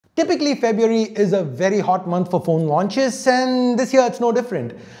Typically, February is a very hot month for phone launches, and this year it's no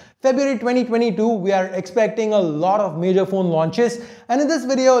different. February 2022, we are expecting a lot of major phone launches, and in this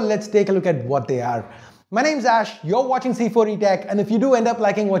video, let's take a look at what they are. My name's Ash, you're watching C4eTech, and if you do end up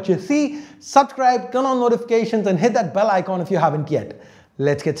liking what you see, subscribe, turn on notifications, and hit that bell icon if you haven't yet.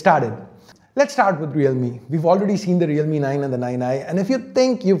 Let's get started. Let's start with Realme. We've already seen the Realme 9 and the 9i, and if you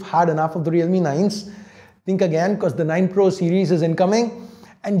think you've had enough of the Realme 9s, think again, because the 9 Pro series is incoming.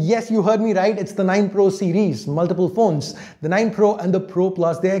 And yes, you heard me right, it's the 9 Pro series, multiple phones. The 9 Pro and the Pro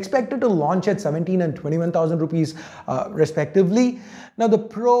Plus, they're expected to launch at 17 and 21,000 rupees respectively. Now the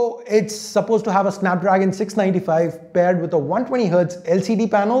Pro, it's supposed to have a Snapdragon 695 paired with a 120Hz LCD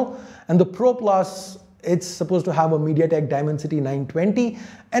panel, and the Pro Plus, it's supposed to have a MediaTek Dimensity 920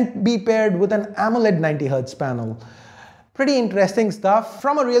 and be paired with an AMOLED 90Hz panel. Pretty interesting stuff.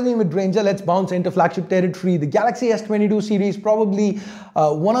 From a Realme mid-ranger, let's bounce into flagship territory. The Galaxy S22 series, probably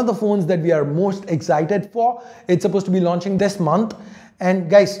one of the phones that we are most excited for. It's supposed to be launching this month.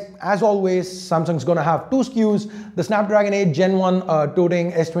 And guys, as always, Samsung's gonna have two SKUs. The Snapdragon 8 Gen 1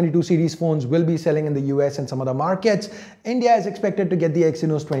 toting S22 series phones will be selling in the US and some other markets. India is expected to get the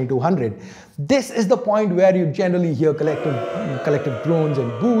Exynos 2200. This is the point where you generally hear collective groans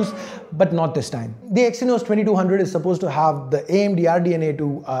and boos, but not this time. The Exynos 2200 is supposed to have the AMD RDNA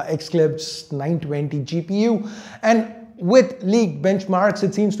 2 Eclipse 920 GPU, and with leaked benchmarks,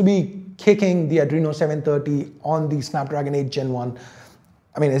 it seems to be kicking the Adreno 730 on the Snapdragon 8 Gen 1.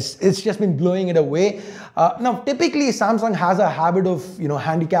 I mean, it's just been blowing it away. Now, typically, Samsung has a habit of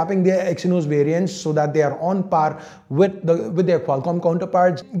handicapping their Exynos variants so that they are on par with their Qualcomm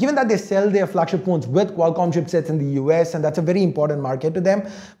counterparts. Given that they sell their flagship phones with Qualcomm chipsets in the US, and that's a very important market to them.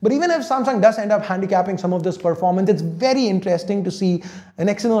 But even if Samsung does end up handicapping some of this performance, it's very interesting to see an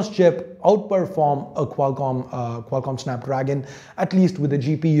Exynos chip outperform a Qualcomm Snapdragon, at least with the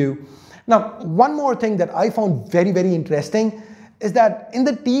GPU. Now, one more thing that I found very, very interesting is that in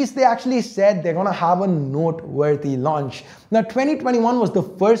the tease, they actually said they're gonna have a noteworthy launch. Now, 2021 was the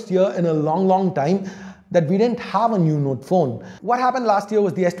first year in a long, long time that we didn't have a new Note phone. What happened last year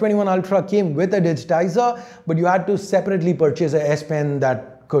was the S21 Ultra came with a digitizer, but you had to separately purchase a S Pen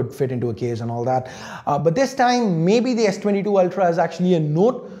that could fit into a case and all that. But this time, maybe the S22 Ultra is actually a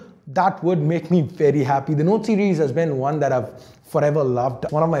Note. That would make me very happy. The Note series has been one that I've forever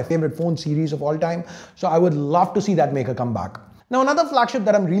loved. One of my favorite phone series of all time. So I would love to see that make a comeback. Now, another flagship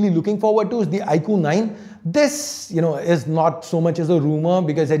that I'm really looking forward to is the iQOO 9. This, is not so much as a rumor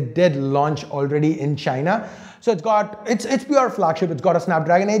because it did launch already in China. So it's pure flagship. It's got a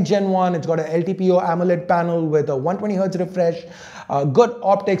Snapdragon 8 Gen 1. It's got a LTPO AMOLED panel with a 120Hz refresh. Good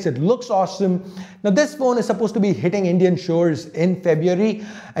optics. It looks awesome. Now, this phone is supposed to be hitting Indian shores in February.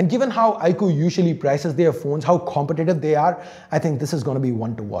 And given how iQOO usually prices their phones, how competitive they are, I think this is going to be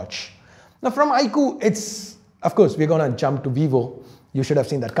one to watch. Now, from iQOO, of course, we're going to jump to Vivo. You should have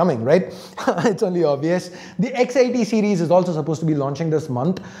seen that coming, right? It's only obvious. The X80 series is also supposed to be launching this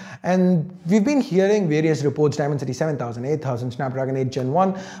month. And we've been hearing various reports, Dimensity 7000, 8000, Snapdragon 8 Gen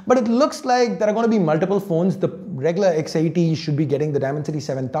 1. But it looks like there are going to be multiple phones. The regular X80 should be getting the Dimensity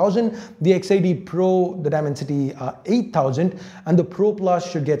 7000. The X80 Pro, the Dimensity 8000. And the Pro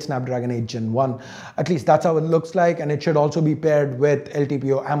Plus should get Snapdragon 8 Gen 1. At least that's how it looks like. And it should also be paired with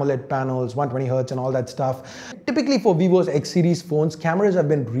LTPO AMOLED panels, 120Hz and all that stuff. Typically for Vivo's X series phones, cameras have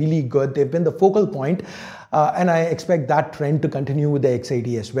been really good. They've been the focal point, and I expect that trend to continue with the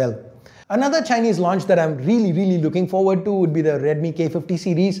X80 as well. Another Chinese launch that I'm really looking forward to would be the Redmi K50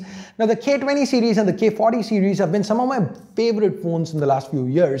 series. Now, the K20 series and the K40 series have been some of my favorite phones in the last few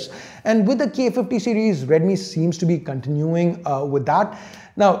years. And with the K50 series, Redmi seems to be continuing with that.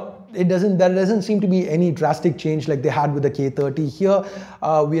 Now, there doesn't seem to be any drastic change like they had with the K30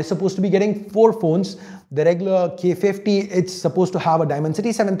 here. We are supposed to be getting 4 phones. The regular K50, it's supposed to have a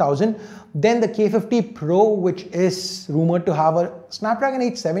Dimensity 7000. Then the K50 Pro, which is rumored to have a Snapdragon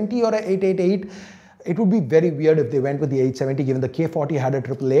 870 or a 888. It would be very weird if they went with the 870 given the K40 had a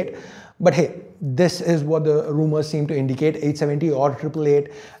 888. But hey, this is what the rumors seem to indicate, 870 or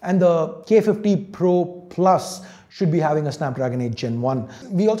 888. And the K50 Pro Plus should be having a Snapdragon 8 Gen 1.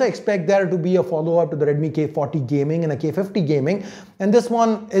 We also expect there to be a follow-up to the Redmi K40 Gaming and a K50 Gaming, and this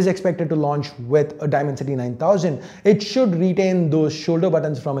one is expected to launch with a Dimensity 9000. It should retain those shoulder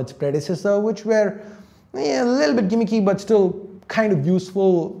buttons from its predecessor, which were a little bit gimmicky, but still kind of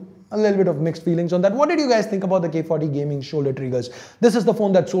useful. A little bit of mixed feelings on that. What did you guys think about the K40 Gaming shoulder triggers? This is the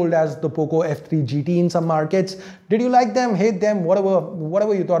phone that sold as the Poco F3 GT in some markets. Did you like them, hate them,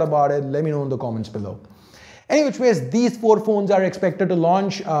 whatever you thought about it, let me know in the comments below. Any which ways, these 4 phones are expected to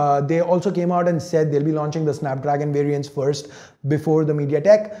launch. They also came out and said they'll be launching the Snapdragon variants first before the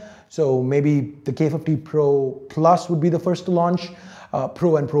MediaTek. So maybe the K50 Pro Plus would be the first to launch.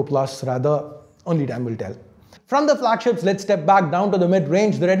 Pro and Pro Plus rather, only time will tell. From the flagships, let's step back down to the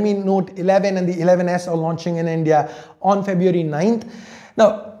mid-range. The Redmi Note 11 and the 11S are launching in India on February 9th.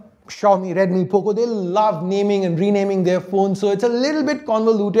 Now, Xiaomi, Redmi, Poco, they love naming and renaming their phones, so it's a little bit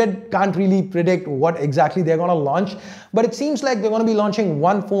convoluted. Can't really predict what exactly they're going to launch, but it seems like they're going to be launching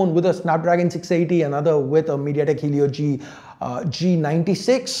one phone with a Snapdragon 680, another with a MediaTek Helio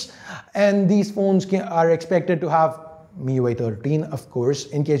G96, and these phones are expected to have MIUI 13, of course.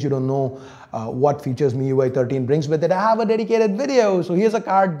 In case you don't know what features MIUI 13 brings with it, I have a dedicated video, so here's a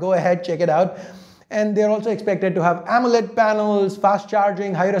card, go ahead, check it out. And they're also expected to have AMOLED panels, fast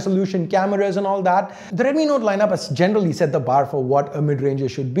charging, high resolution cameras and all that. The Redmi Note lineup has generally set the bar for what a mid-ranger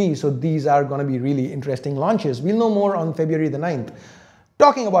should be, so these are going to be really interesting launches. We'll know more on February the 9th.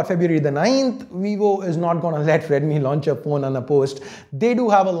 Talking about February the 9th, Vivo is not going to let Redmi launch a phone unopposed. They do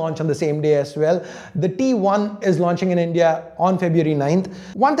have a launch on the same day as well. The T1 is launching in India on February 9th.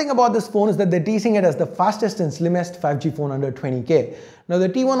 One thing about this phone is that they're teasing it as the fastest and slimmest 5G phone under 20K. Now the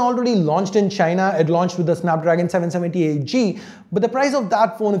T1 already launched in China. It launched with the Snapdragon 778G, but the price of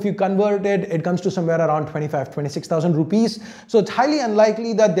that phone, if you convert it, it comes to somewhere around 26,000 rupees. So it's highly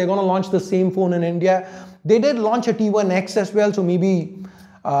unlikely that they're going to launch the same phone in India. They did launch a T1X as well, so maybe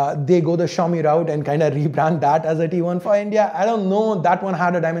they go the Xiaomi route and kind of rebrand that as a T1 for India. I don't know, that one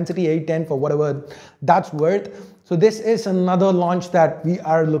had a Dimensity 810 for whatever that's worth. So this is another launch that we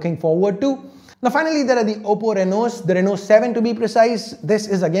are looking forward to. Now finally, there are the Oppo Renos, the Reno 7 to be precise. This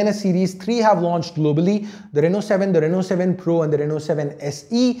is again a series. 3 have launched globally. The Reno 7, the Reno 7 Pro and the Reno 7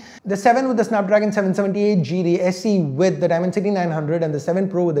 SE. The 7 with the Snapdragon 778G, the SE with the Dimensity 900 and the 7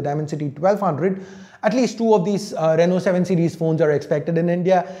 Pro with the Dimensity 1200. At least 2 of these Reno 7 series phones are expected in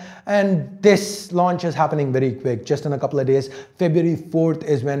India, and this launch is happening very quick, just in a couple of days. February 4th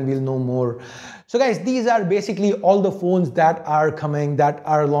is when we'll know more. So guys, these are basically all the phones that are coming, that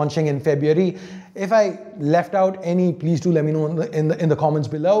are launching in February. If I left out any, please do let me know in the comments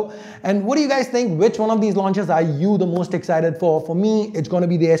below. And what do you guys think? Which one of these launches are you the most excited for? For me, it's going to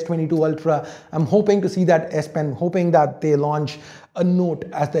be the S22 Ultra. I'm hoping to see that S Pen, hoping that they launch a Note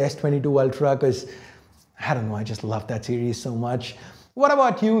as the S22 Ultra, because I don't know, I just love that series so much. What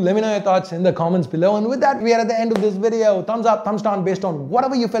about you? Let me know your thoughts in the comments below. And with that, we are at the end of this video. Thumbs up, thumbs down based on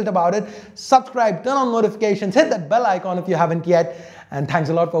whatever you felt about it. Subscribe, turn on notifications, hit that bell icon if you haven't yet. And thanks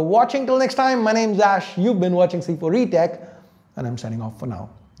a lot for watching. Till next time, my name's Ash. You've been watching C4 Retech, and I'm signing off for now.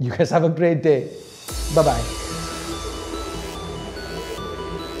 You guys have a great day. Bye-bye.